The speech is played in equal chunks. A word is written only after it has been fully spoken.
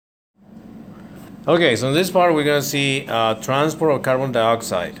Okay, so in this part we're going to see transport of carbon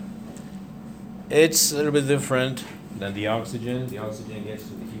dioxide. It's a little bit different than the oxygen. The oxygen gets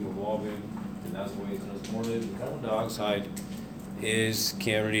to the hemoglobin, and that's the way it's transported. The carbon dioxide is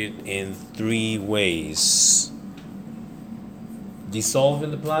carried in three ways: dissolved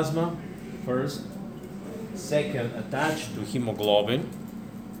in the plasma, first; second, attached to hemoglobin;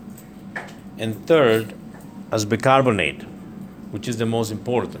 and third, as bicarbonate, which is the most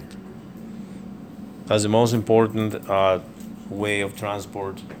important. That's the most important way of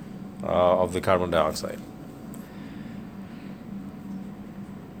transport of the carbon dioxide.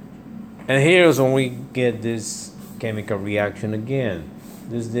 And here's when we get this chemical reaction again.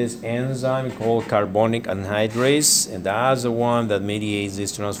 There's this enzyme called carbonic anhydrase, and that's the one that mediates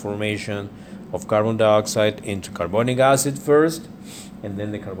this transformation of carbon dioxide into carbonic acid first, and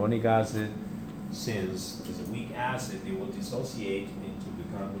then the carbonic acid, since it's a weak acid, it will dissociate into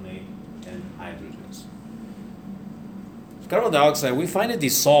bicarbonate and hydrogens. Carbon dioxide, we find it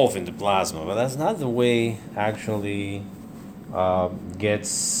dissolved in the plasma, but that's not the way actually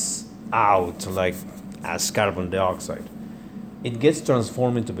gets out like as carbon dioxide. It gets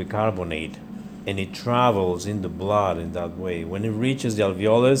transformed into bicarbonate and it travels in the blood in that way. When it reaches the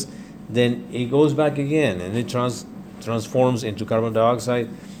alveolus, then it goes back again and it transforms into carbon dioxide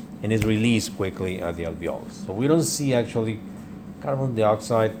and is released quickly at the alveolus. So we don't see actually carbon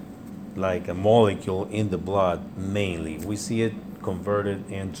dioxide like a molecule in the blood mainly. We see it converted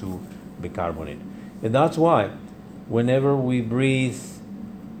into bicarbonate. And that's why whenever we breathe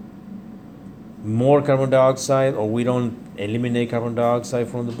more carbon dioxide or we don't eliminate carbon dioxide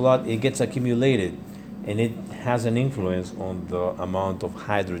from the blood, it gets accumulated and it has an influence on the amount of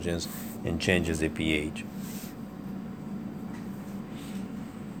hydrogens and changes the pH.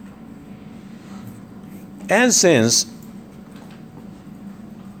 And since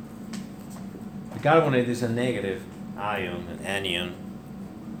carbonate is a negative ion, an anion,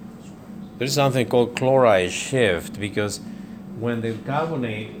 there's something called chloride shift, because when the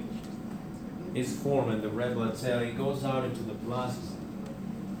carbonate is formed in the red blood cell, it goes out into the plasma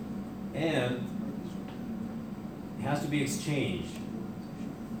and it has to be exchanged,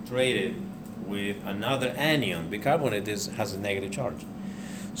 traded with another anion. Bicarbonate has a negative charge.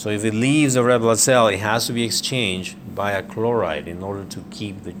 So if it leaves the red blood cell, it has to be exchanged by a chloride in order to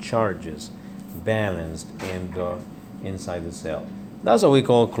keep the charges balanced inside the cell. That's what we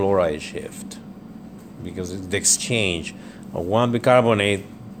call chloride shift, because it's the exchange of one bicarbonate,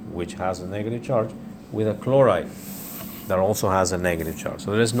 which has a negative charge, with a chloride that also has a negative charge.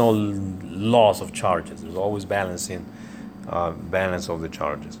 So there's no loss of charges. There's always balance of the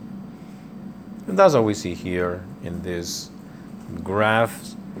charges. And that's what we see here in this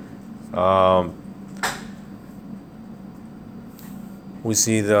graph. We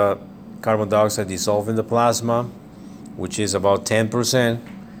see the carbon dioxide dissolved in the plasma, which is about 10%.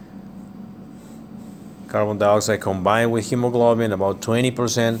 Carbon dioxide combined with hemoglobin, about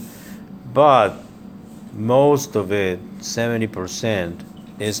 20%. But most of it, 70%,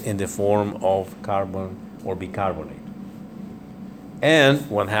 is in the form of carbon or bicarbonate. And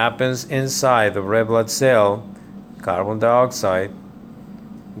what happens inside the red blood cell, carbon dioxide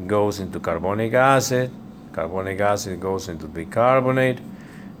goes into carbonic acid goes into bicarbonate,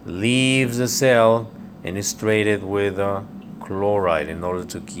 leaves the cell, and is traded with a chloride in order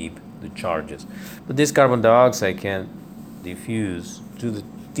to keep the charges. But this carbon dioxide can diffuse to the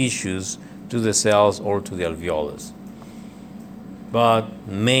tissues, to the cells, or to the alveolus, but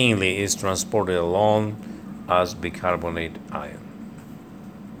mainly is transported along as bicarbonate ion.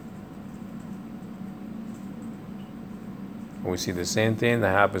 We see the same thing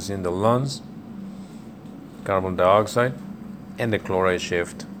that happens in the lungs, carbon dioxide, and the chloride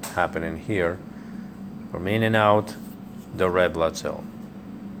shift happening here from in and out the red blood cell.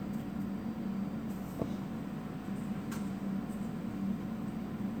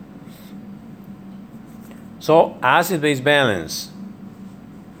 So acid-base balance.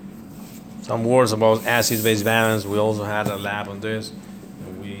 Some words about acid-base balance. We also had a lab on this.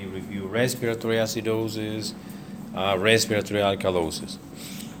 We review respiratory acidosis, respiratory alkalosis.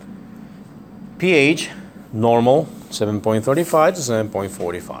 pH, normal, 7.35 to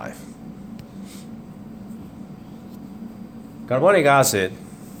 7.45. Carbonic acid,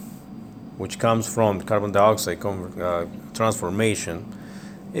 which comes from carbon dioxide transformation,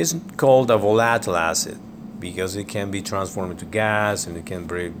 is called a volatile acid because it can be transformed into gas and it can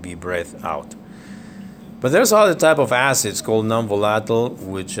be breathed out. But there's other type of acids called non-volatile,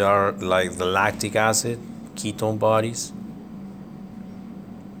 which are like the lactic acid, ketone bodies,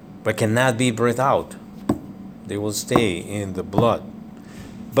 but cannot be breathed out. They will stay in the blood.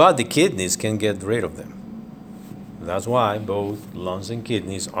 but the kidneys can get rid of them. That's why both lungs and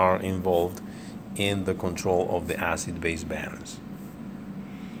kidneys are involved in the control of the acid-base balance.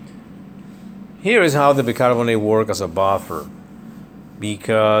 Here is how the bicarbonate works as a buffer,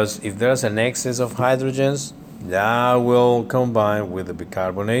 because if there's an excess of hydrogens, that will combine with the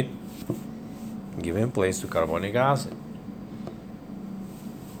bicarbonate, giving place to carbonic acid.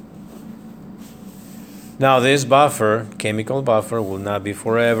 Now this buffer, chemical buffer, will not be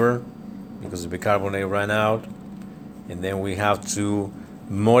forever because the bicarbonate ran out, and then we have to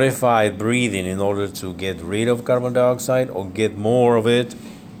modify breathing in order to get rid of carbon dioxide or get more of it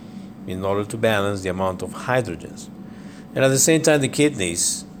in order to balance the amount of hydrogens. And at the same time, the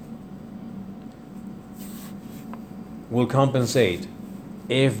kidneys will compensate.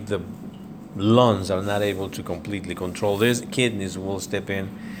 If the lungs are not able to completely control this, kidneys will step in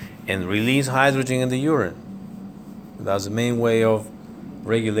and release hydrogen in the urine. That's the main way of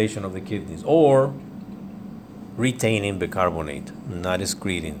regulation of the kidneys, or retaining bicarbonate, not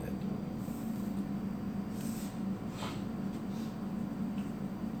excreting it.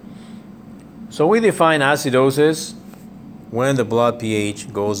 So we define acidosis when the blood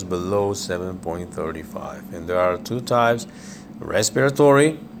pH goes below 7.35. And there are two types: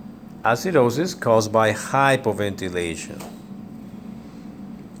 respiratory acidosis caused by hypoventilation,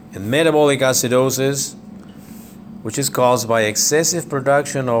 and metabolic acidosis, which is caused by excessive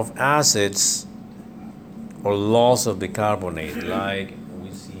production of acids or loss of bicarbonate, like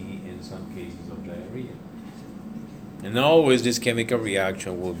we see in some cases of diarrhea. And always this chemical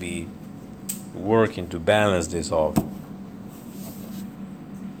reaction will be working to balance this off.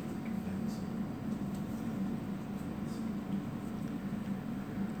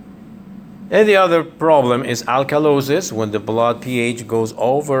 And the other problem is alkalosis, when the blood pH goes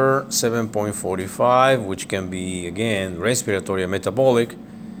over 7.45, which can be, again, respiratory and metabolic.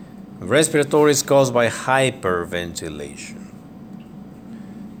 Respiratory is caused by hyperventilation.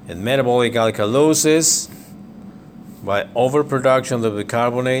 And metabolic alkalosis by overproduction of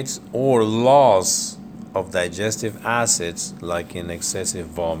bicarbonates or loss of digestive acids, like in excessive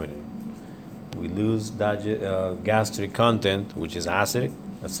vomiting. We lose gastric content, which is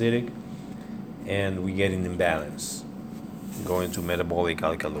acidic, and we get an imbalance, going to metabolic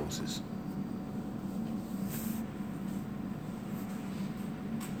alkalosis.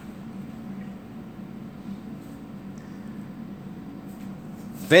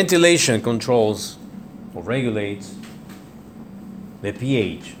 Ventilation controls or regulates the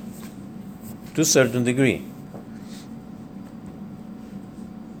pH to a certain degree.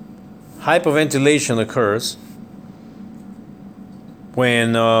 Hypoventilation occurs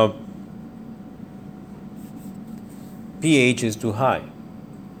when pH is too high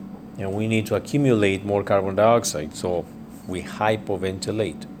and we need to accumulate more carbon dioxide, so we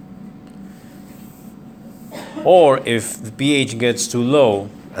hypoventilate. Or if the pH gets too low,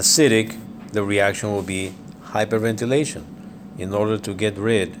 acidic, the reaction will be hyperventilation in order to get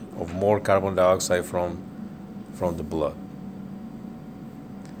rid of more carbon dioxide from the blood.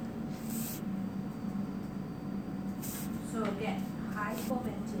 So again,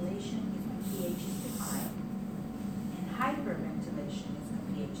 hypoventilation is when pH is too high, and hyperventilation is when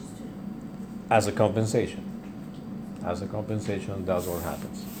pH is too low. As a compensation. As a compensation, that's what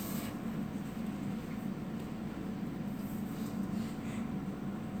happens.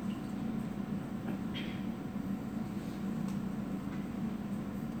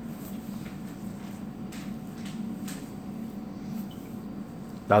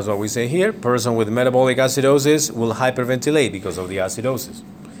 That's what we say here. Person with metabolic acidosis will hyperventilate because of the acidosis,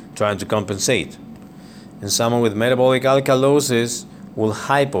 trying to compensate. And someone with metabolic alkalosis will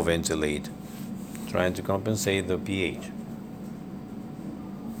hypoventilate, trying to compensate the pH.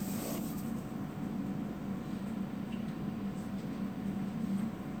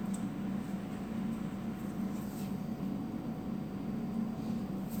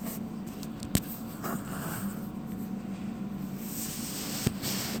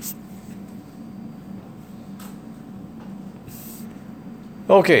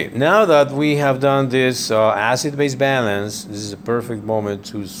 Okay, now that we have done this acid-base balance, this is a perfect moment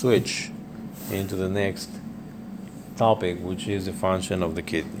to switch into the next topic, which is the function of the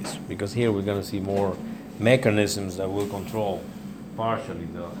kidneys. Because here we're going to see more mechanisms that will control partially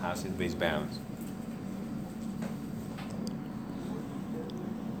the acid-base balance.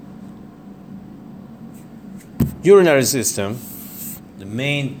 Urinary system, the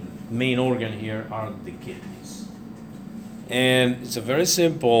main organ here are the kidneys. And it's a very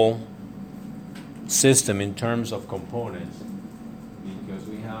simple system in terms of components, because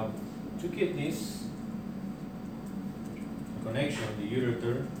we have two kidneys, a connection of the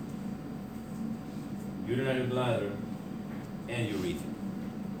ureter, urinary bladder, and urethra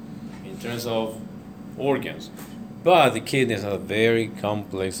in terms of organs. But the kidneys have a very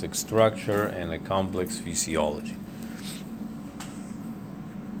complex structure and a complex physiology.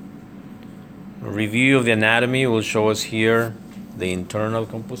 A review of the anatomy will show us here the internal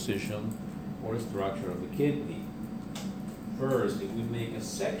composition or structure of the kidney. First, if we make a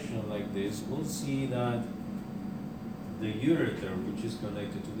section like this, we'll see that the ureter, which is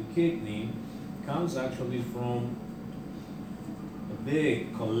connected to the kidney, comes actually from a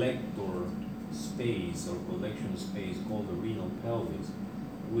big collector space or collection space called the renal pelvis,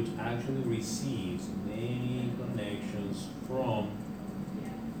 which actually receives many connections from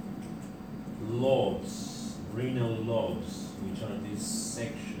lobes, renal lobes, which are these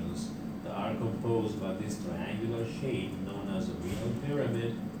sections that are composed by this triangular shape known as a renal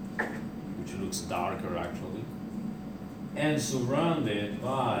pyramid, which looks darker actually, and surrounded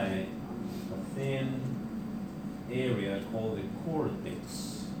by a thin area called the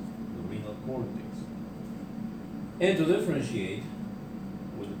cortex, the renal cortex. And to differentiate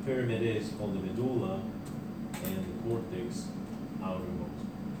what the pyramid is called the medulla and the cortex outermost.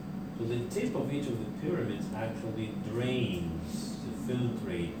 So the tip of each of the pyramids actually drains to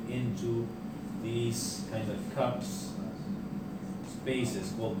filtrate into these kind of cups,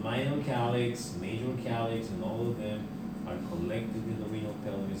 spaces called minor calyx, major calyx, and all of them are collected in the renal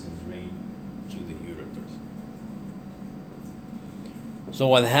pelvis and drained to the ureters. So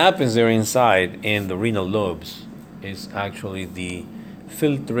what happens there inside in the renal lobes is actually the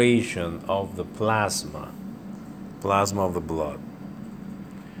filtration of the plasma of the blood.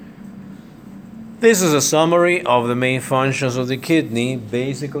 This is a summary of the main functions of the kidney,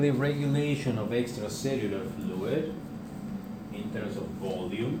 basically regulation of extracellular fluid in terms of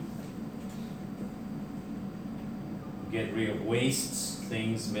volume, get rid of wastes,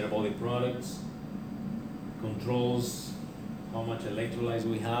 things, metabolic products, controls how much electrolytes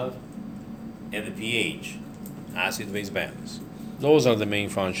we have, and the pH, acid-base balance. Those are the main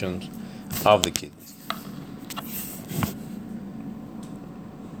functions of the kidneys.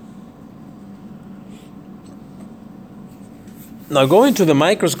 Now, going to the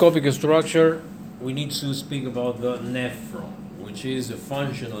microscopic structure, we need to speak about the nephron, which is a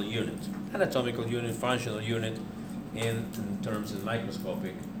functional unit, anatomical unit, functional unit in terms of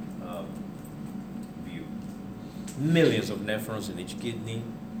microscopic view. Millions of nephrons in each kidney.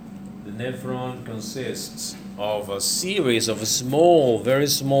 The nephron consists of a series of small, very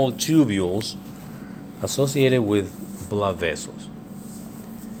small tubules associated with blood vessels.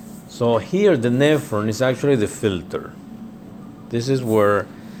 So here the nephron is actually the filter. This is where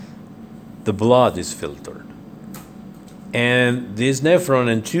the blood is filtered. And these nephron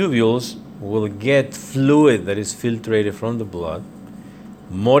and tubules will get fluid that is filtrated from the blood,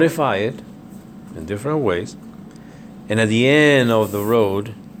 modify it in different ways, and at the end of the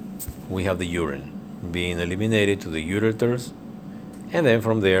road, we have the urine being eliminated to the ureters, and then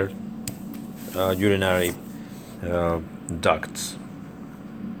from there, urinary ducts.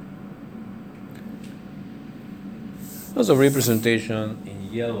 There's a representation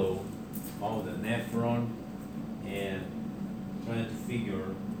in yellow of the nephron and trying to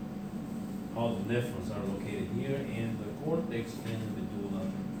figure how the nephrons are located here in the cortex and the medulla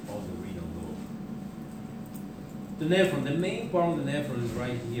of the renal lobe. The nephron, the main part of the nephron is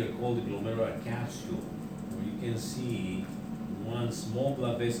right here called the glomerular capsule, where you can see one small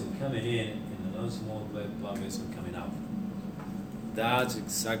blood vessel coming in and another small blood vessel coming out. That's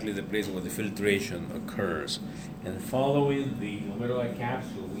exactly the place where the filtration occurs. And following the glomerular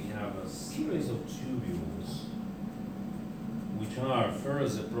capsule, we have a series of tubules, which are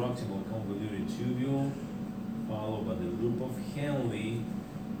first the proximal convoluted tubule, followed by the loop of Henle,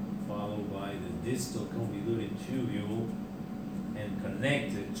 followed by the distal convoluted tubule, and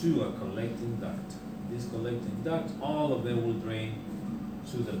connected to a collecting duct. This collecting duct, all of them will drain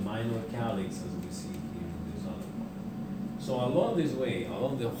to the minor calyx, as we see here in this other one. So along this way,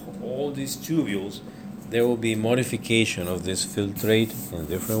 along all these tubules, there will be modification of this filtrate in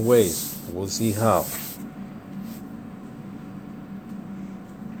different ways. We'll see how.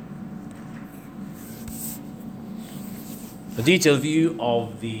 A detailed view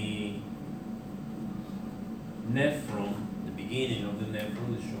of the nephron, the beginning of the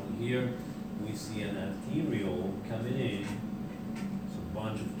nephron is shown here. We see an arteriole coming in, so a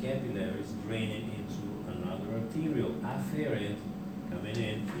bunch of capillaries draining into another arteriole, afferent coming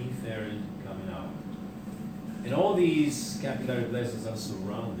in, efferent coming out. And all these capillary vessels are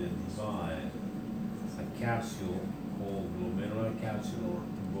surrounded by a capsule called glomerular capsule or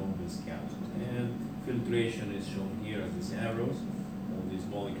Bombus capsule. And filtration is shown here as these arrows. All these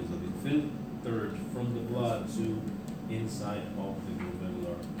molecules have been filtered from the blood to inside of the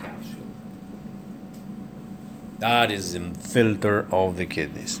glomerular capsule. That is the filter of the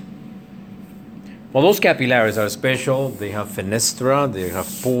kidneys. Well, those capillaries are special. They have fenestra, they have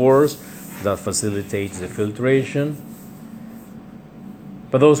pores that facilitates the filtration.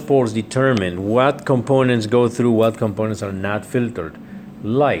 But those pores determine what components go through, what components are not filtered.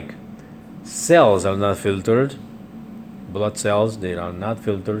 Like cells are not filtered, blood cells, they are not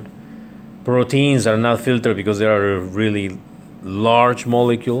filtered. Proteins are not filtered because they are really large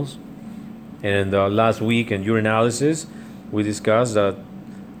molecules. And last week in urinalysis, we discussed that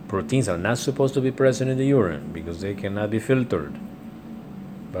proteins are not supposed to be present in the urine because they cannot be filtered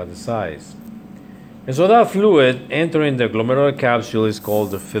by the size. And so that fluid entering the glomerular capsule is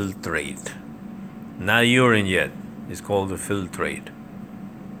called the filtrate. Not urine yet, it's called the filtrate.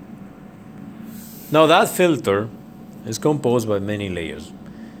 Now that filter is composed by many layers.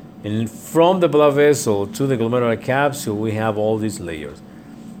 And from the blood vessel to the glomerular capsule, we have all these layers.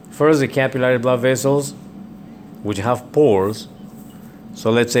 First, the capillary blood vessels, which have pores.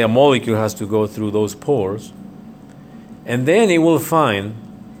 So let's say a molecule has to go through those pores. And then it will find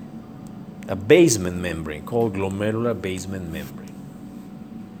a basement membrane called glomerular basement membrane.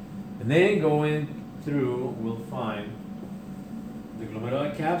 And then going through, we'll find the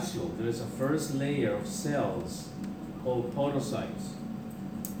glomerular capsule. There is a first layer of cells called podocytes.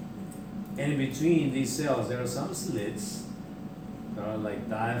 And in between these cells, there are some slits that are like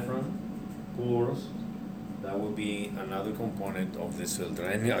diaphragm, pores. That will be another component of this filter.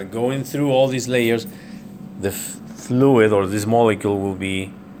 And going through all these layers, the fluid or this molecule will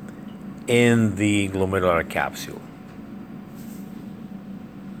be in the glomerular capsule.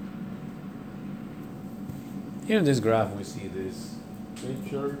 Here in this graph, we see this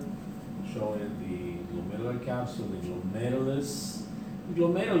picture showing the glomerular capsule, the glomerulus. The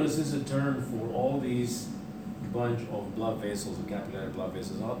glomerulus is a term for all these bunch of blood vessels, the capillary blood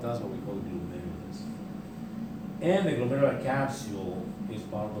vessels. That's what we call glomerulus. And the glomerular capsule is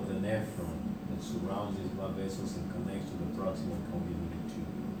part of the nephron that surrounds these blood vessels and connects to the proximal convoluted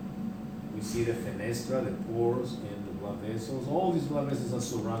tubule. We see the fenestra, the pores in the blood vessels. All these blood vessels are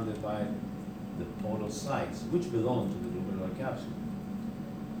surrounded by the podocytes, which belong to the glomerular capsule.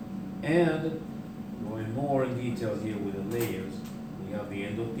 And going more in detail here with the layers, we have the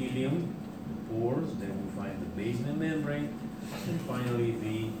endothelium, the pores, then we find the basement membrane, and finally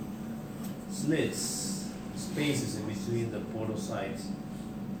the slits, spaces in between the podocytes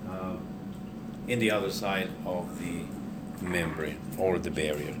in the other side of the membrane or the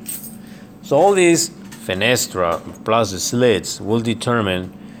barrier. So all these fenestra plus the slits will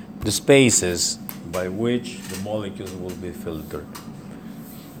determine the spaces by which the molecules will be filtered.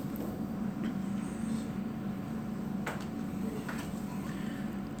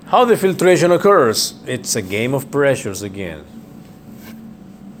 How the filtration occurs? It's a game of pressures again.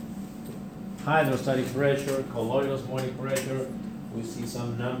 Hydrostatic pressure, colloidal osmotic pressure. We see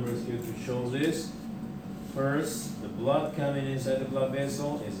some numbers here to show this. First, the blood coming inside the blood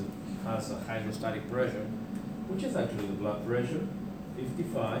vessel has a hydrostatic pressure, which is actually the blood pressure,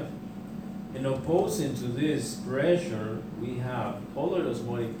 55. And opposing to this pressure, we have colloidal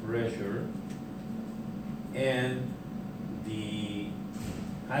osmotic pressure and the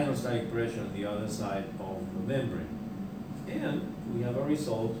hydrostatic pressure on the other side of the membrane. And we have a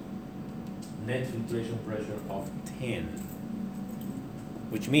result, net filtration pressure of 10,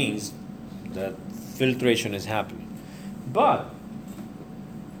 which means that filtration is happening. But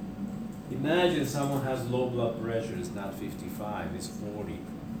imagine someone has low blood pressure, it's not 55, it's 40.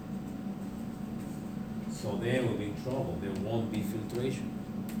 So then we'll be in trouble, there won't be filtration.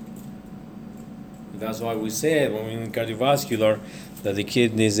 That's why we said when we're in cardiovascular that the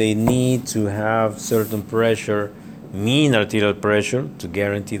kidneys, they need to have certain pressure, mean arterial pressure, to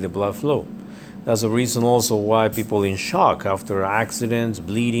guarantee the blood flow. That's the reason also why people in shock after accidents,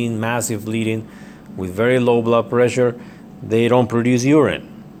 bleeding, massive bleeding, with very low blood pressure, they don't produce urine.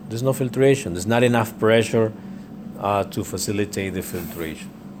 There's no filtration. There's not enough pressure to facilitate the filtration.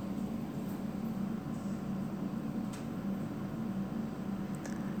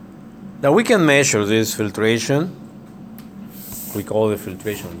 Now we can measure this filtration. We call the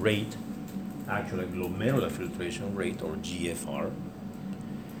filtration rate, actually glomerular filtration rate, or GFR.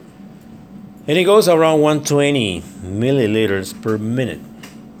 And it goes around 120 milliliters per minute.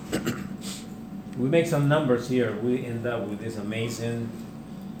 We make some numbers here. We end up with this amazing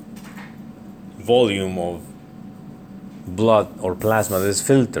volume of blood or plasma that is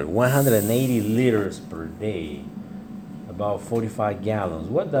filtered, 180 liters per day, about 45 gallons.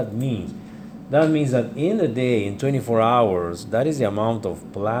 What that means That means that in a day, in 24 hours, that is the amount of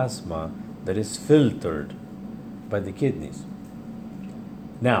plasma that is filtered by the kidneys.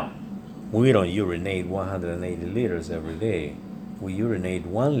 Now, we don't urinate 180 liters every day. We urinate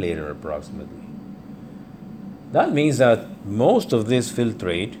 1 liter approximately. That means that most of this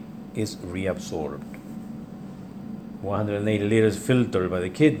filtrate is reabsorbed. 180 liters filtered by the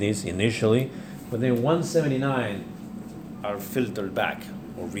kidneys initially, but then 179 are filtered back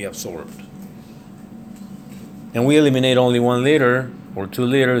or reabsorbed. And we eliminate only 1 liter or 2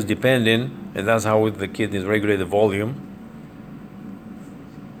 liters depending, and that's how the kidneys regulate the volume.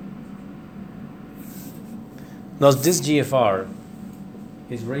 Now this GFR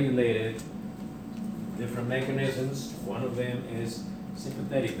is regulated different mechanisms. One of them is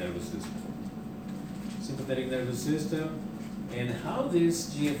sympathetic nervous system. Sympathetic nervous system, and how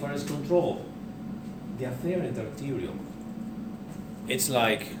this GFR is controlled. The afferent arteriole. It's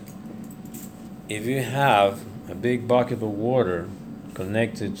like if you have a big bucket of water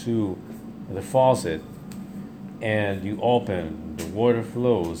connected to the faucet and you open, the water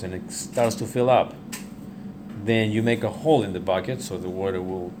flows and it starts to fill up. Then you make a hole in the bucket so the water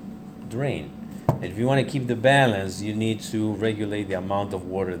will drain. And if you want to keep the balance, you need to regulate the amount of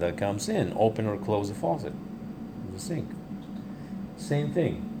water that comes in. Open or close the faucet in the sink. Same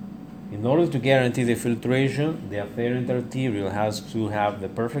thing. In order to guarantee the filtration, the afferent arteriole has to have the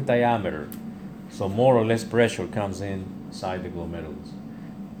perfect diameter, so more or less pressure comes inside the glomerulus.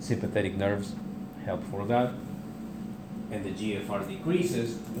 Sympathetic nerves help for that, and the GFR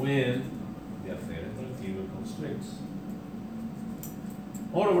decreases when the afferent arteriole constricts.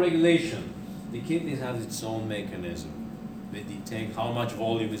 Autoregulation. The kidneys have its own mechanism. They detect how much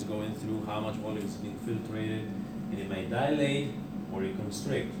volume is going through, how much volume is being filtrated, and it may dilate or it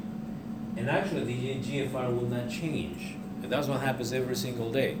constrict. And actually, the GFR will not change. And that's what happens every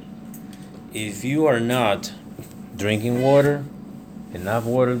single day. If you are not drinking water, enough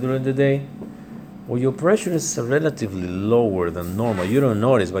water during the day, well, your pressure is relatively lower than normal. You don't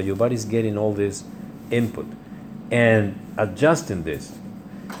notice, but your body's getting all this input and adjusting this.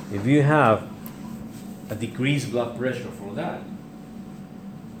 If you have a decreased blood pressure for that,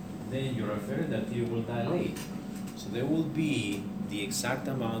 then your afferent arteriole will dilate. So there will be the exact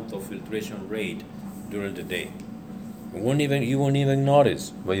amount of filtration rate during the day. You won't even notice,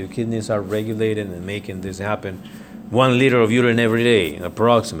 but your kidneys are regulating and making this happen. 1 liter of urine every day,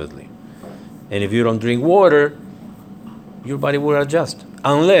 approximately. And if you don't drink water, your body will adjust.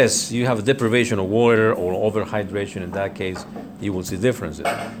 Unless you have deprivation of water or overhydration, in that case, you will see differences.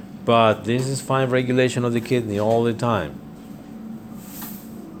 But this is fine regulation of the kidney all the time.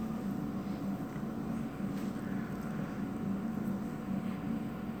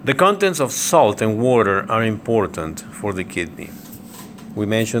 The contents of salt and water are important for the kidney. We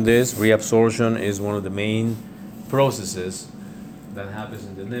mentioned this. Reabsorption is one of the main processes that happens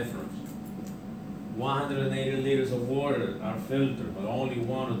in the nephrons. 180 liters of water are filtered, but only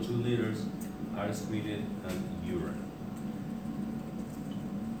 1 or 2 liters are excreted in urine.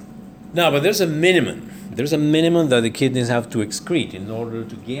 Now, but there's a minimum. There's a minimum that the kidneys have to excrete in order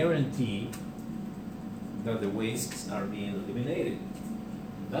to guarantee that the wastes are being eliminated.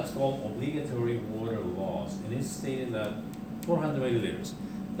 That's called obligatory water loss, and it's stated that 400 milliliters.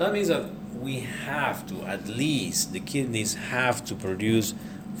 That means that we have to, at least, the kidneys have to produce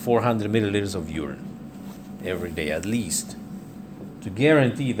 400 milliliters of urine every day, at least, to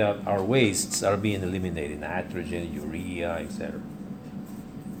guarantee that our wastes are being eliminated, nitrogen, urea, etc.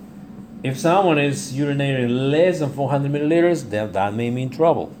 If someone is urinating less than 400 milliliters, then that may mean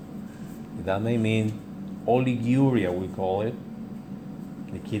trouble. That may mean oliguria, we call it.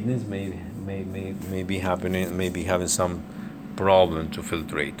 The kidneys may be having some problem to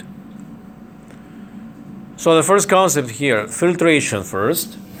filtrate. So the first concept here, filtration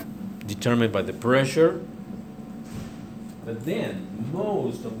first, determined by the pressure. But then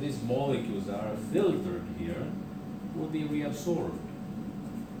most of these molecules that are filtered here will be reabsorbed.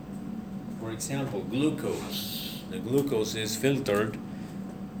 For example, glucose. The glucose is filtered,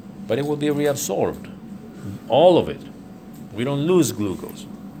 but it will be reabsorbed. All of it. We don't lose glucose.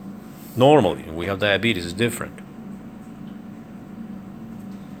 Normally, we have diabetes, it's different.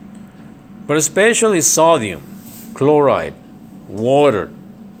 But especially sodium, chloride, water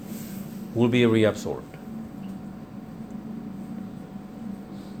will be reabsorbed.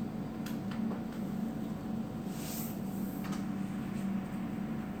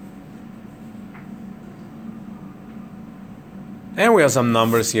 And we have some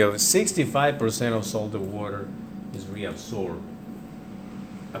numbers here. 65% of salted water is reabsorbed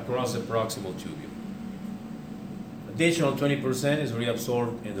across the proximal tubule. additional 20% is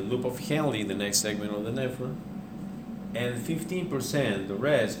reabsorbed in the loop of Henle, the next segment of the nephron, and 15%, the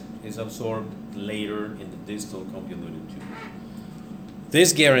rest, is absorbed later in the distal convoluted tube.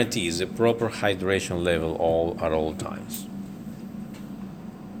 This guarantees a proper hydration level at all times.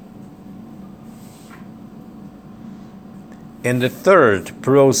 And the third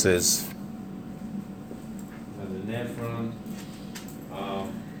process that the nephron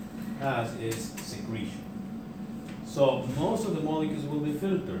has is secretion. So most of the molecules will be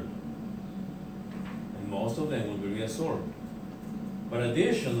filtered, and most of them will be reabsorbed. But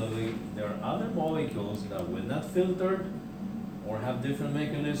additionally, there are other molecules that will not filtered or have different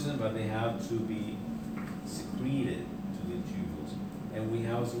mechanisms, but they have to be secreted to the tubules. And we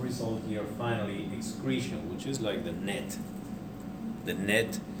have as a result here, finally, excretion, which is like the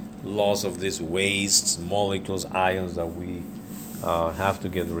net loss of these wastes, molecules, ions that we have to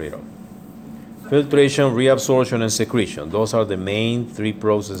get rid of. Filtration, reabsorption, and secretion. Those are the main three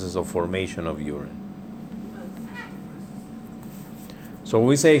processes of formation of urine. So when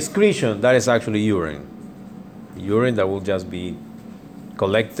we say excretion, that is actually urine. Urine that will just be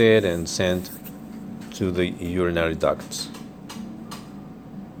collected and sent to the urinary ducts.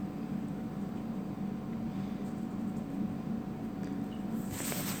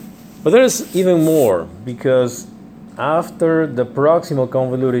 But there's even more, because after the proximal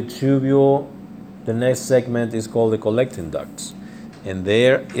convoluted tubule, the next segment is called the collecting ducts. And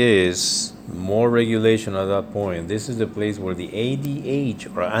there is more regulation at that point. This is the place where the ADH,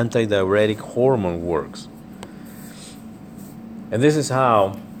 or antidiuretic hormone, works. And this is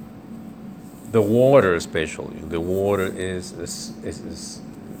how the water, especially, the water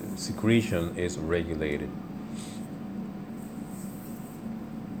secretion is regulated.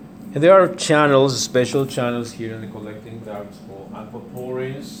 And there are channels, special channels here in the collecting ducts called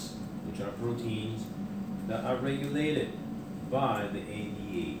aquaporins, which are proteins that are regulated by the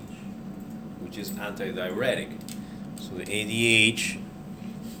ADH, which is antidiuretic. So the ADH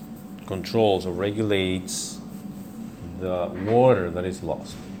controls or regulates the water that is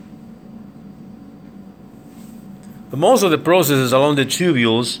lost. But most of the processes along the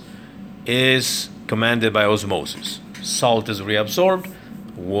tubules is commanded by osmosis. Salt is reabsorbed,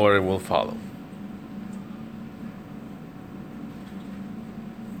 water will follow.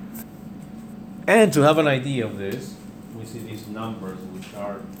 And to have an idea of this, we see these numbers, which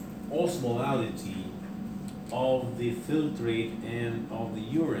are osmolality of the filtrate and of the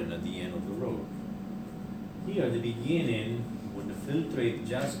urine at the end of the road. Here at the beginning, when the filtrate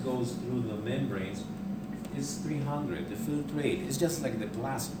just goes through the membranes, is 300. The filtrate is just like the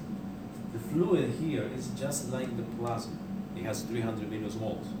plasma. The fluid here is just like the plasma. It has 300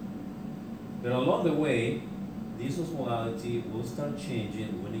 millimoles. But along the way, this osmolality will start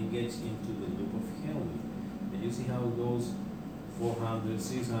changing when it gets into the loop of Henle. And you see how it goes 400,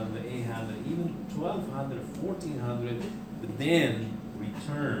 600, 800, even 1200, 1400, but then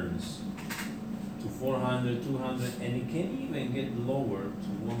returns to 400, 200, and it can even get lower to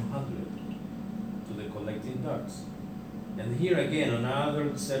 100 to the collecting ducts. And here again,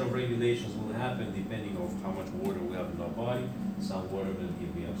 another set of regulations will happen depending on how much water we have in our body. Some water will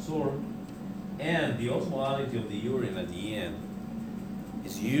be absorbed. And the osmolality of the urine at the end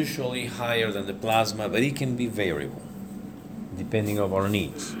is usually higher than the plasma, but it can be variable depending on our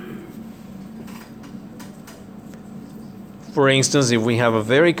needs. For instance, if we have a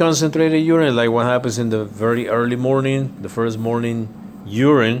very concentrated urine, like what happens in the very early morning, the first morning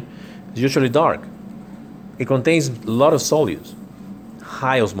urine is usually dark. It contains a lot of solutes,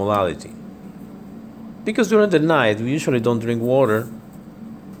 high osmolality. Because during the night, we usually don't drink water,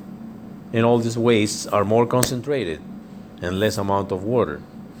 and all these wastes are more concentrated and less amount of water.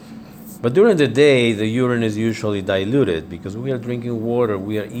 But during the day, the urine is usually diluted because we are drinking water,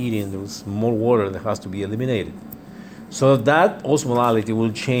 we are eating, there's more water that has to be eliminated. So that osmolality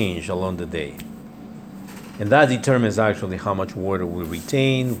will change along the day. And that determines actually how much water we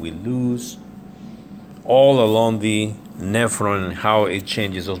retain, we lose, all along the nephron and how it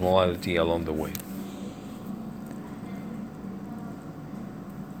changes osmolality along the way.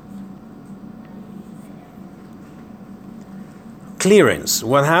 Clearance.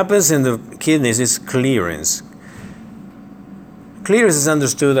 What happens in the kidneys is clearance. Clearance is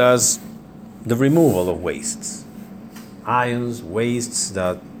understood as the removal of wastes. Ions, wastes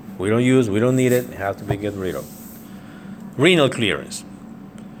that we don't use, we don't need it, have to be get rid of. Renal clearance.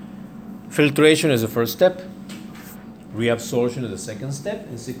 Filtration is the first step, reabsorption is the second step,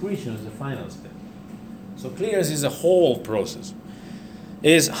 and secretion is the final step. So clearance is a whole process.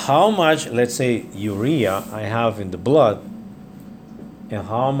 Is how much, let's say, urea I have in the blood, and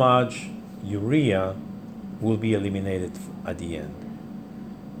how much urea will be eliminated at the end.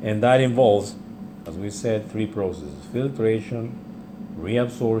 And that involves, as we said, three processes: filtration,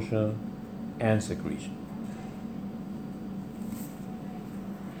 reabsorption, and secretion.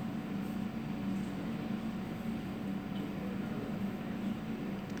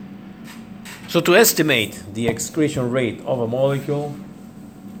 So to estimate the excretion rate of a molecule,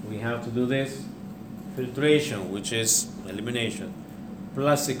 we have to do this: filtration, which is elimination,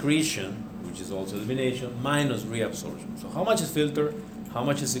 plus secretion, which is also elimination, minus reabsorption. So how much is filtered, how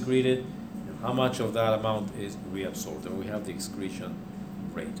much is secreted, and how much of that amount is reabsorbed, and we have the excretion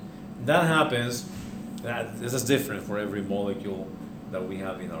rate. That happens, this is different for every molecule that we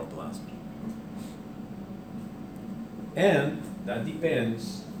have in our plasma. And that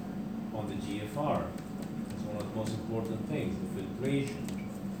depends on the GFR. It's one of the most important things, the filtration,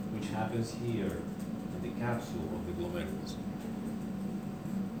 which happens here in the capsule of the glomerulus.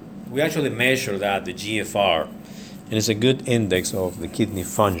 We actually measure that, the GFR, and it's a good index of the kidney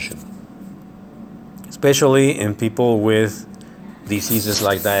function, especially in people with diseases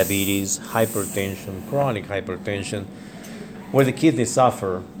like diabetes, hypertension, chronic hypertension, where the kidneys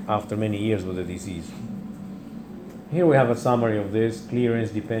suffer after many years with the disease. Here we have a summary of this: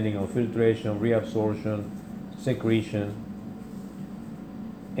 clearance depending on filtration, reabsorption, secretion,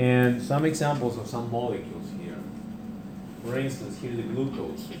 and some examples of some molecules here. For instance, here the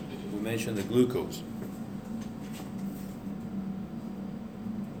glucose. We mentioned the glucose.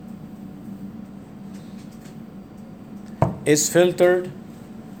 It's filtered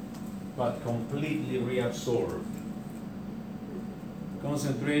but completely reabsorbed.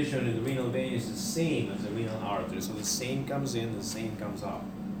 Concentration in the renal vein is the same as the renal artery, so the same comes in, the same comes out.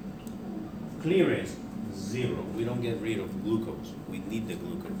 Clearance, zero. We don't get rid of glucose. We need the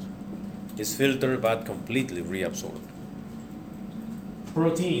glucose. It's filtered but completely reabsorbed.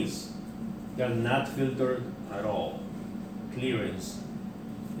 Proteins, they're not filtered at all. Clearance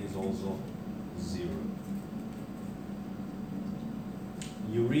is also zero.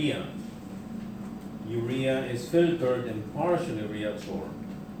 Urea. Urea is filtered and partially reabsorbed.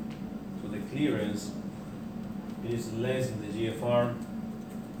 So the clearance is less in the GFR.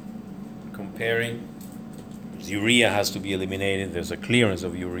 Comparing, urea has to be eliminated. There's a clearance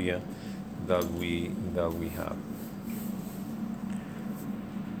of urea that we have.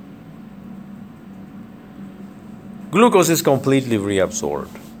 Glucose is completely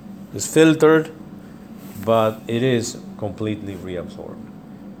reabsorbed. It's filtered, but it is completely reabsorbed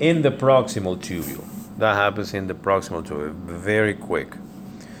in the proximal tubule. That happens in the proximal tubule, very quick,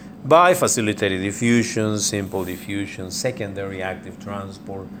 by facilitated diffusion, simple diffusion, secondary active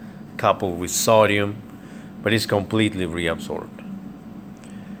transport, coupled with sodium, but it's completely reabsorbed.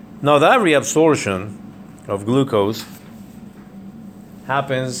 Now that reabsorption of glucose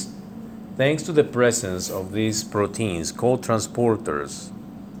happens thanks to the presence of these proteins called transporters.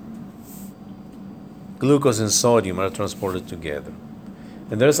 Glucose and sodium are transported together.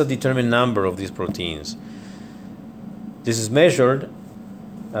 And there's a determined number of these proteins. This is measured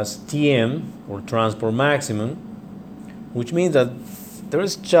as Tm, or transport maximum, which means that there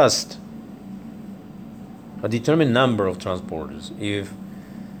is just a determined number of transporters. If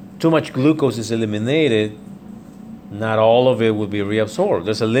too much glucose is eliminated, not all of it will be reabsorbed.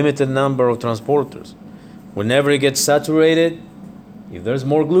 There's a limited number of transporters. Whenever it gets saturated, if there's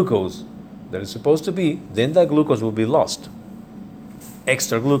more glucose than it's supposed to be, then that glucose will be lost.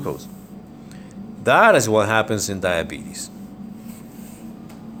 Extra glucose. That is what happens in diabetes.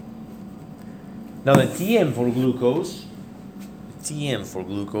 Now the Tm for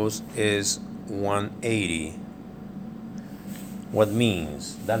glucose is 180. What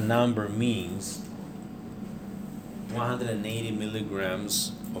means? That number means 180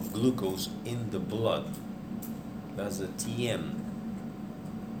 milligrams of glucose in the blood. That's the Tm.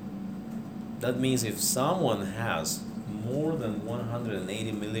 That means if someone has more than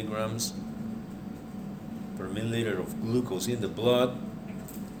 180 milligrams per milliliter of glucose in the blood,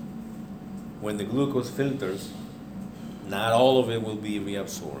 when the glucose filters, not all of it will be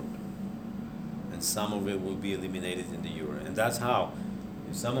reabsorbed, and some of it will be eliminated in the urine. And that's how,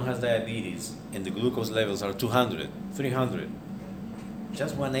 if someone has diabetes and the glucose levels are 200, 300,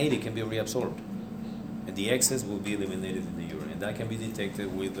 just 180 can be reabsorbed, and the excess will be eliminated in the urine. And that can be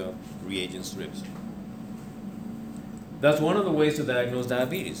detected with reagent strips. That's one of the ways to diagnose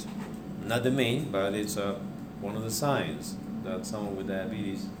diabetes. Not the main, but it's one of the signs that someone with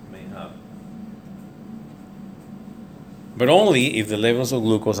diabetes may have. But only if the levels of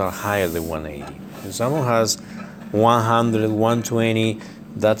glucose are higher than 180. If someone has 100, 120,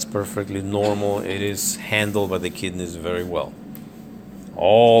 that's perfectly normal. It is handled by the kidneys very well.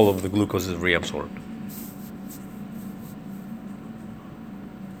 All of the glucose is reabsorbed.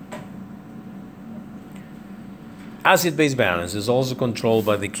 Acid-base balance is also controlled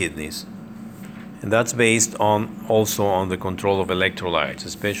by the kidneys, and that's based also on the control of electrolytes,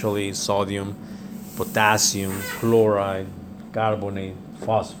 especially sodium, potassium, chloride, carbonate,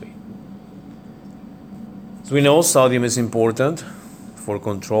 phosphate. So we know sodium is important for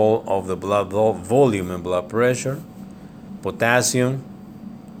control of the blood volume and blood pressure, potassium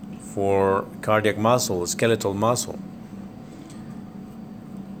for cardiac muscle, skeletal muscle.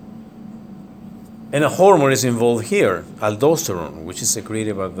 And a hormone is involved here, aldosterone, which is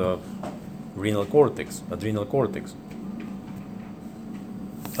secreted by the adrenal cortex.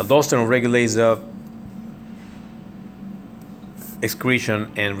 Aldosterone regulates the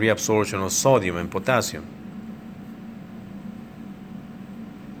excretion and reabsorption of sodium and potassium.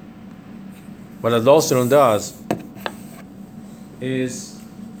 What aldosterone does is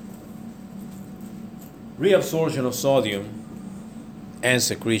reabsorption of sodium and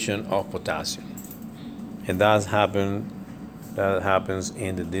secretion of potassium. And that happens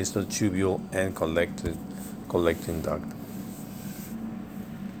in the distal tubule and collecting duct.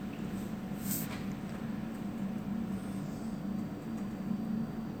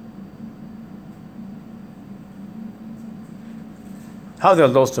 How the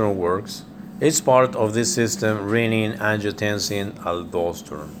aldosterone works? It's part of this system, renin, angiotensin,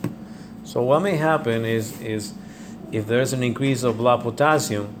 aldosterone. So what may happen is if there's an increase of blood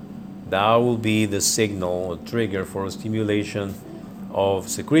potassium, that will be the signal or trigger for stimulation of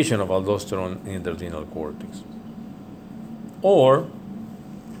secretion of aldosterone in the adrenal cortex. Or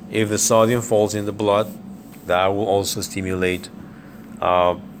if the sodium falls in the blood, that will also stimulate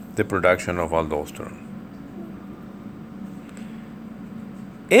the production of aldosterone.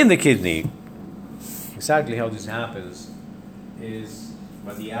 In the kidney, exactly how this happens is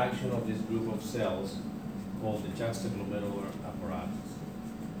by the action of this group of cells called the juxtaglomerular apparatus.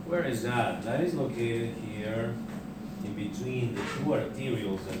 Where is that? That is located here in between the two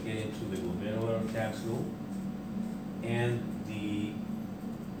arterioles that get into the glomerular capsule and the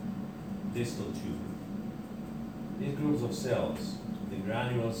distal tube. These groups of cells, the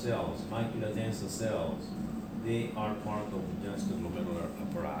granular cells, macula densa cells, they are part of the juxtaglomerular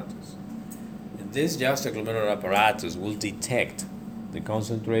apparatus. And this juxtaglomerular apparatus will detect the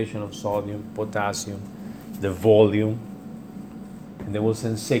concentration of sodium, potassium, the volume, and they will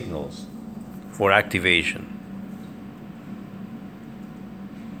send signals for activation.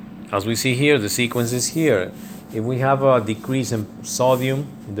 As we see here, the sequence is here. If we have a decrease in sodium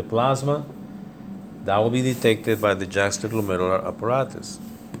in the plasma, that will be detected by the juxtaglomerular apparatus.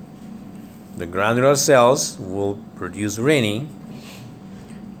 The granular cells will produce renin.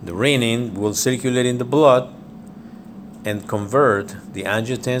 The renin will circulate in the blood and convert the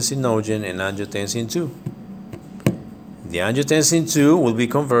angiotensinogen and angiotensin II. The angiotensin II will be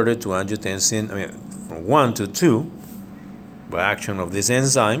converted to from 1 to 2 by action of this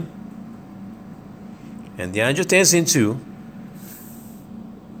enzyme. And the angiotensin II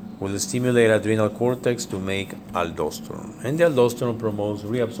will stimulate adrenal cortex to make aldosterone. And the aldosterone promotes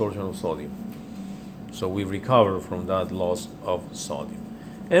reabsorption of sodium. So we recover from that loss of sodium.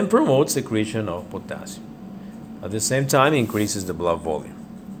 And promotes secretion of potassium. At the same time, increases the blood volume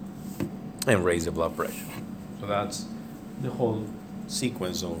and raises the blood pressure. So that's the whole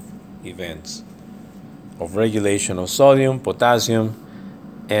sequence of events of regulation of sodium, potassium,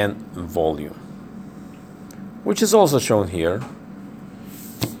 and volume, which is also shown here.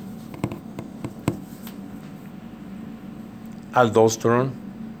 Aldosterone,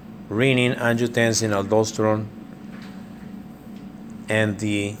 renin, angiotensin, aldosterone, and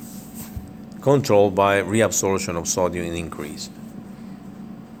the control by reabsorption of sodium and increase.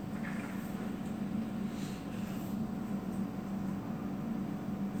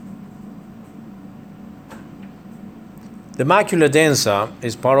 The macula densa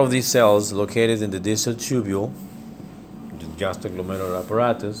is part of these cells located in the distal tubule, the juxtaglomerular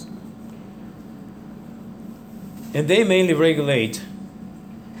apparatus, and they mainly regulate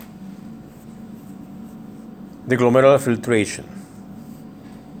the glomerular filtration.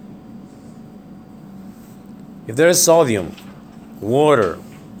 If there is sodium, water,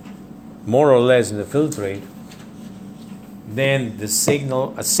 more or less in the filtrate, then a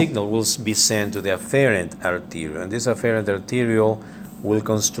signal will be sent to the afferent arteriole, and this afferent arteriole will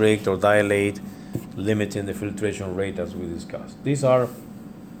constrict or dilate, limiting the filtration rate as we discussed. These are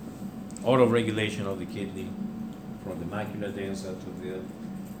auto-regulation of the kidney from the macula densa to the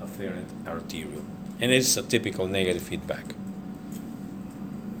afferent arteriole, and it's a typical negative feedback.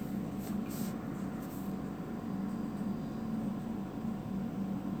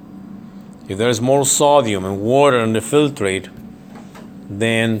 If there is more sodium and water in the filtrate,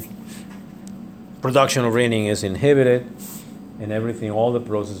 then production of renin is inhibited, and everything, all the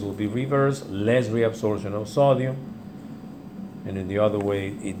process will be reversed, less reabsorption of sodium, and in the other way,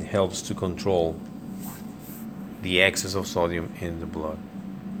 it helps to control the excess of sodium in the blood.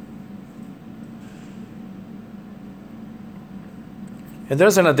 And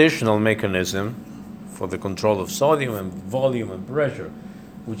there's an additional mechanism for the control of sodium and volume and pressure,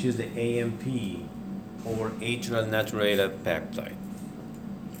 which is the AMP, or atrial natriuretic peptide.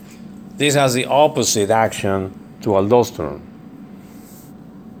 This has the opposite action to aldosterone.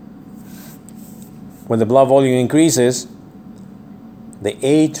 When the blood volume increases, the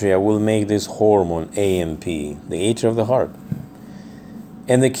atria will make this hormone AMP, the atria of the heart.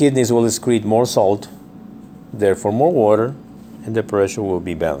 And the kidneys will excrete more salt, therefore more water, and the pressure will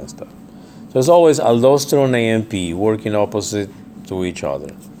be balanced out. So it's always aldosterone AMP working opposite to each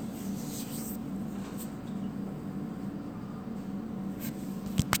other.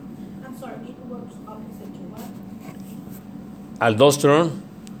 I'm sorry, it works opposite to what? Aldosterone,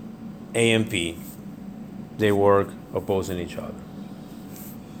 AMP, they work opposing each other.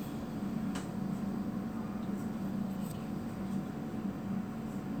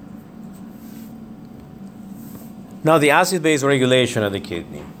 Now the acid-base regulation of the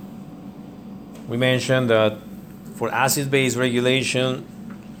kidney. We mentioned that for acid-base regulation,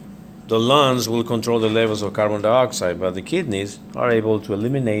 the lungs will control the levels of carbon dioxide, but the kidneys are able to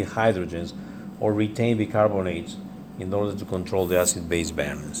eliminate hydrogens or retain bicarbonates in order to control the acid-base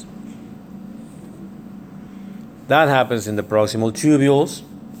balance. That happens in the proximal tubules.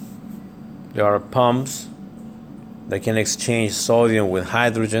 There are pumps that can exchange sodium with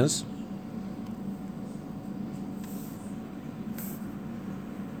hydrogens.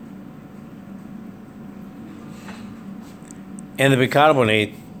 And the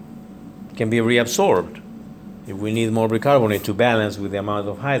bicarbonate can be reabsorbed if we need more bicarbonate to balance with the amount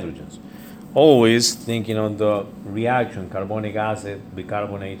of hydrogens. Always thinking on the reaction, carbonic acid,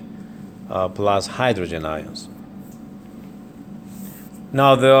 bicarbonate, plus hydrogen ions.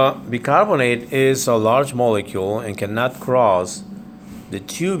 Now the bicarbonate is a large molecule and cannot cross the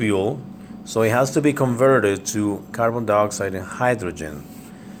tubule, so it has to be converted to carbon dioxide and hydrogen.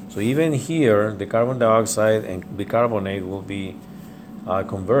 So even here, the carbon dioxide and bicarbonate will be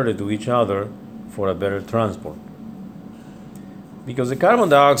converted to each other for a better transport. Because the carbon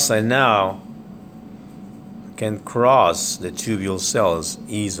dioxide now can cross the tubule cells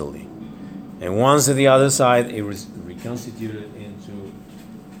easily. And once at the other side, it is reconstituted into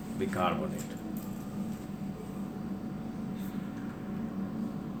bicarbonate.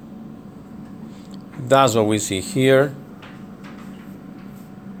 That's what we see here.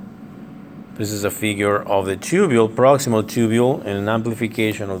 This is a figure of the tubule, proximal tubule, and an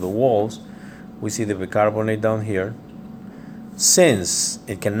amplification of the walls. We see the bicarbonate down here. Since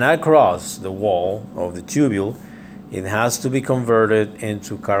it cannot cross the wall of the tubule, it has to be converted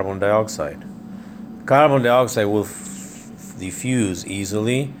into carbon dioxide. Carbon dioxide will diffuse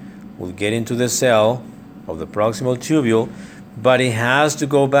easily, will get into the cell of the proximal tubule, but it has to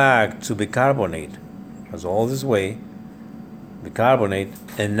go back to bicarbonate. As all this way, bicarbonate,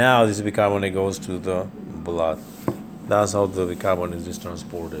 and now this bicarbonate goes to the blood. That's how the bicarbonate is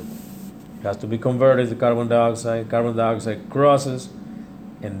transported. It has to be converted to carbon dioxide. Carbon dioxide crosses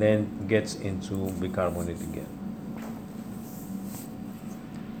and then gets into bicarbonate again.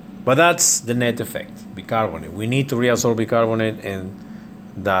 But that's the net effect, bicarbonate. We need to reabsorb bicarbonate, and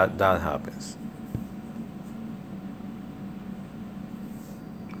that happens.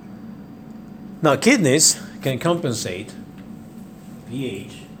 Now kidneys can compensate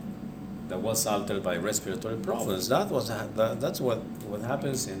pH that was altered by respiratory problems. That's what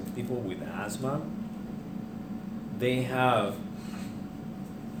happens in people with asthma. They have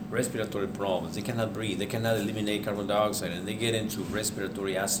respiratory problems. They cannot breathe. They cannot eliminate carbon dioxide, and they get into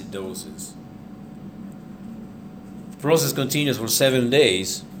respiratory acidosis. The process continues for 7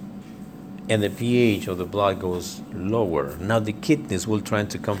 days, and the pH of the blood goes lower. Now the kidneys will try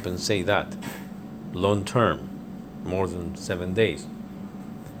to compensate that long term, more than 7 days.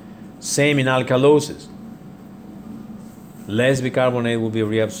 Same in alkalosis. Less bicarbonate will be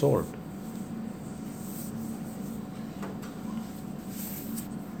reabsorbed.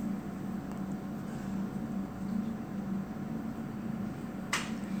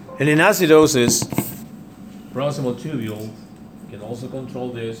 And in acidosis, proximal tubule can also control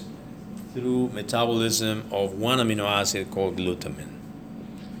this through metabolism of one amino acid called glutamine.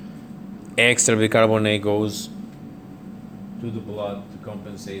 Extra bicarbonate goes to the blood to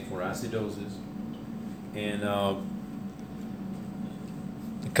compensate for acidosis, and a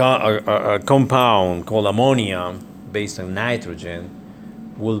compound called ammonia based on nitrogen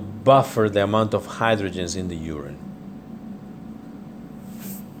will buffer the amount of hydrogens in the urine.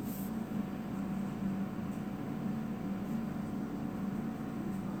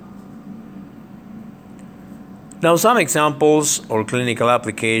 Now, some examples or clinical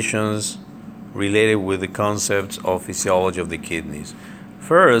applications related with the concepts of physiology of the kidneys.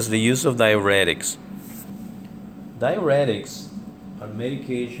 First, the use of diuretics. Diuretics are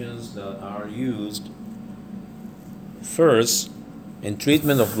medications that are used first in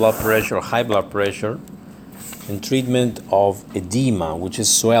treatment of blood pressure, high blood pressure, and treatment of edema, which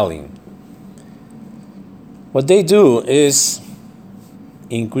is swelling. What they do is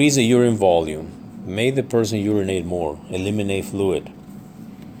increase the urine volume, make the person urinate more, eliminate fluid.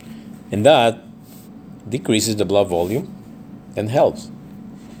 And that decreases the blood volume and helps.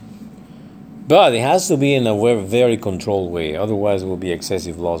 But it has to be in a very controlled way, otherwise it will be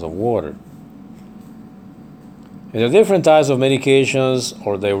excessive loss of water. There are different types of medications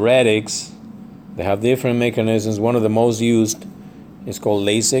or diuretics. They have different mechanisms. One of the most used is called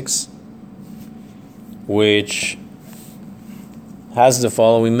Lasix, which has the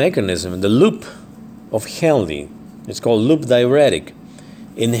following mechanism. The loop of Henle, it's called loop diuretic,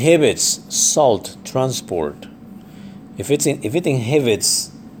 inhibits salt transport. If it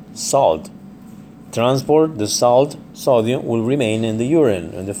inhibits salt transport, the sodium will remain in the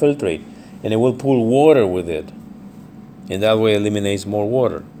urine, in the filtrate, and it will pull water with it. In that way, it eliminates more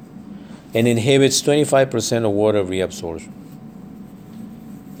water and inhibits 25% of water reabsorption.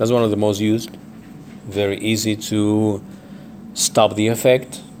 That's one of the most used. Very easy to stop the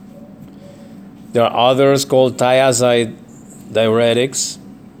effect. There are others called thiazide diuretics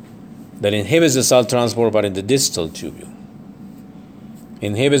that inhibits the salt transport but in the distal tubule.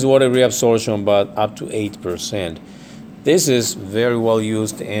 Inhibits water reabsorption but up to 8%. This is very well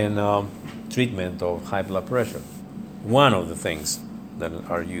used in treatment of high blood pressure. One of the things that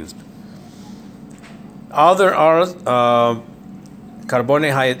are used. Other are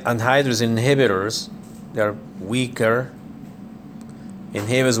carbonic anhydrase inhibitors. They are weaker,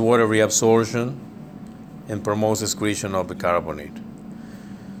 inhibits water reabsorption, and promotes excretion of the carbonate.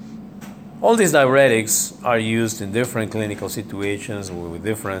 All these diuretics are used in different clinical situations with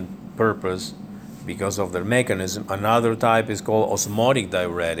different purpose because of their mechanism. Another type is called osmotic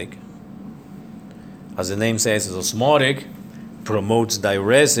diuretic. As the name says, it's osmotic, promotes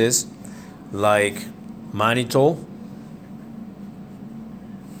diuresis, like mannitol,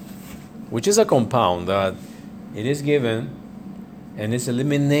 which is a compound that it is given and it's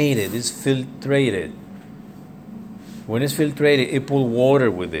eliminated, it's filtrated. When it's filtrated, it pulls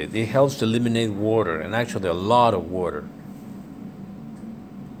water with it. It helps to eliminate water, and actually a lot of water.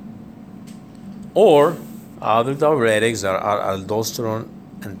 Or other diuretics are aldosterone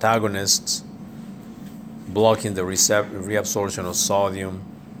antagonists, blocking the reabsorption of sodium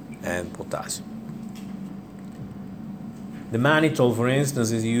and potassium. The mannitol, for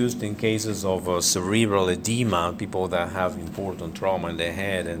instance, is used in cases of cerebral edema, people that have important trauma in their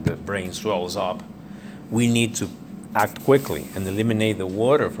head and the brain swells up. We need to act quickly and eliminate the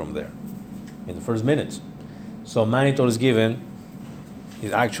water from there in the first minutes. So mannitol is given,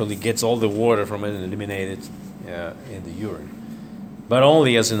 it actually gets all the water from it and eliminated in the urine. But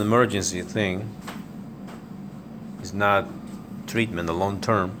only as an emergency thing. It's not treatment, the long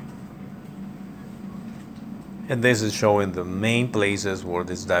term. And this is showing the main places where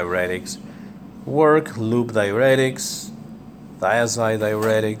these diuretics work: loop diuretics, thiazide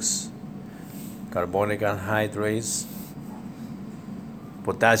diuretics, carbonic anhydrase,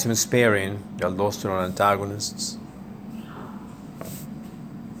 potassium sparing, the aldosterone antagonists.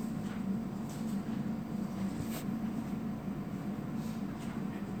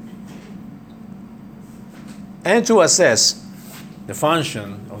 And to assess the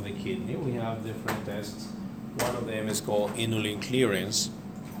function of the kidney, we have different tests. One of them is called inulin clearance,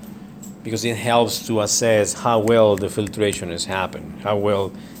 because it helps to assess how well the filtration is happening, how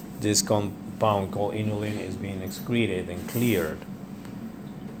well this compound called inulin is being excreted and cleared.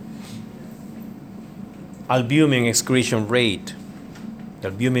 Albumin excretion rate. The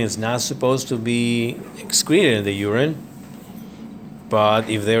albumin is not supposed to be excreted in the urine, but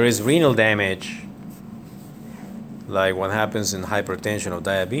if there is renal damage, like what happens in hypertension or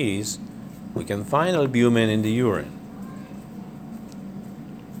diabetes, we can find albumin in the urine.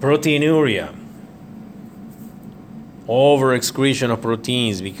 Proteinuria. Overexcretion of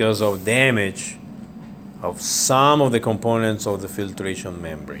proteins because of damage of some of the components of the filtration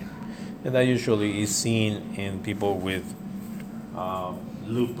membrane. And that usually is seen in people with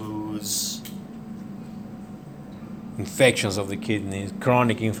lupus, infections of the kidneys,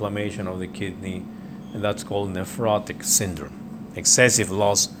 chronic inflammation of the kidney, and that's called nephrotic syndrome. excessive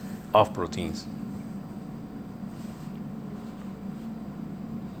loss of proteins.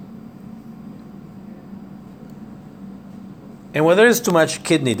 And when there is too much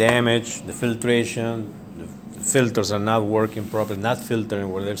kidney damage, the filtration, the filters are not working properly, not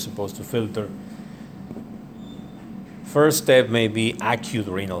filtering where they're supposed to filter, first step may be acute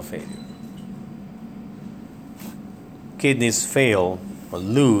renal failure. Kidneys fail or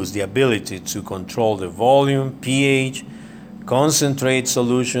lose the ability to control the volume, pH, concentrate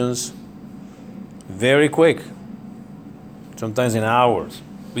solutions very quick, sometimes in hours,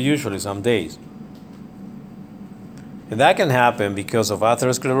 but usually some days. And that can happen because of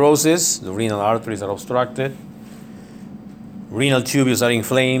atherosclerosis, the renal arteries are obstructed, renal tubules are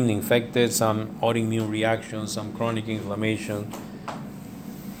inflamed, infected, some autoimmune reactions, some chronic inflammation,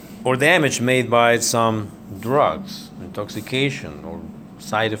 or damage made by some drugs, intoxication, or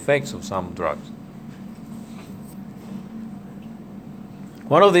side effects of some drugs.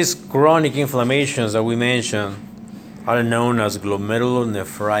 One of these chronic inflammations that we mentioned are known as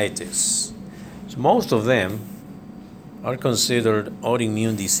glomerulonephritis. So most of them are considered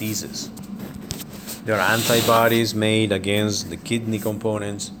autoimmune diseases. There are antibodies made against the kidney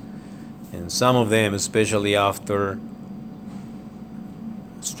components, and some of them, especially after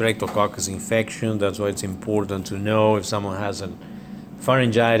streptococcus infection, that's why it's important to know if someone has a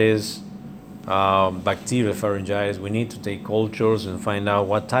pharyngitis, bacterial pharyngitis, we need to take cultures and find out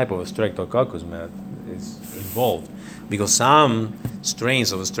what type of streptococcus is involved, because some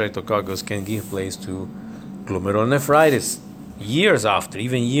strains of streptococcus can give place to glomerulonephritis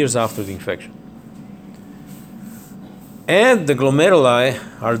even years after the infection. And the glomeruli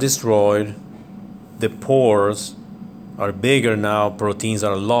are destroyed, the pores are bigger now, proteins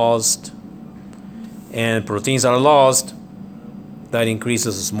are lost, and proteins are lost, that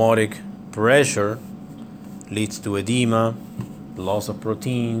increases osmotic pressure, leads to edema, loss of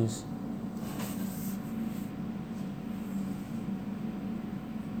proteins.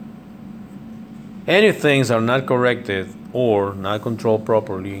 And if things are not corrected or not controlled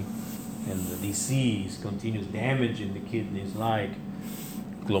properly, and the disease continues damaging the kidneys, like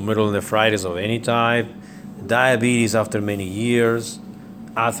glomerulonephritis of any type, diabetes after many years,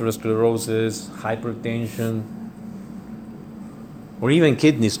 atherosclerosis, hypertension, or even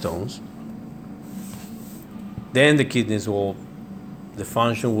kidney stones, then the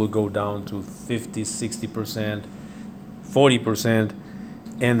function will go down to 50, 60%, 40%.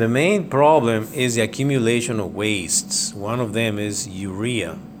 And the main problem is the accumulation of wastes. One of them is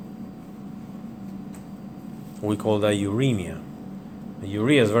urea. We call that uremia. The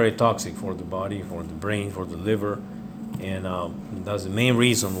urea is very toxic for the body, for the brain, for the liver, and that's the main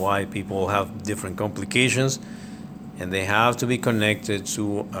reason why people have different complications, and they have to be connected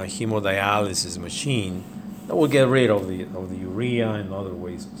to a hemodialysis machine that will get rid of the urea and other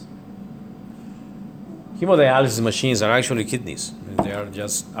wastes. Hemodialysis machines are actually kidneys. They are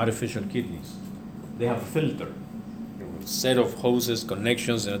just artificial kidneys. They have a filter, a set of hoses,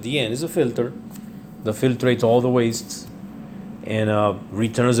 connections, and at the end is a filter that filtrates all the wastes and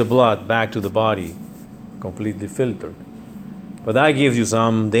returns the blood back to the body completely filtered. But that gives you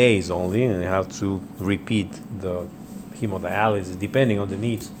some days only, and you have to repeat the hemodialysis depending on the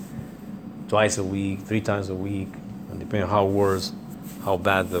needs, twice a week, 3 times a week, and depending on how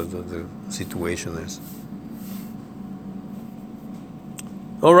bad the situation is.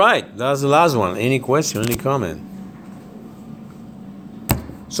 All right, that's the last one. Any question, any comment?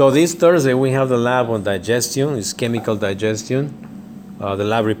 So this Thursday we have the lab on digestion. It's chemical digestion. The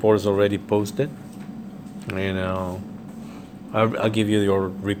lab report is already posted, and I'll give you your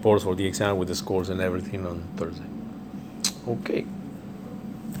reports for the exam with the scores and everything on Thursday. Okay.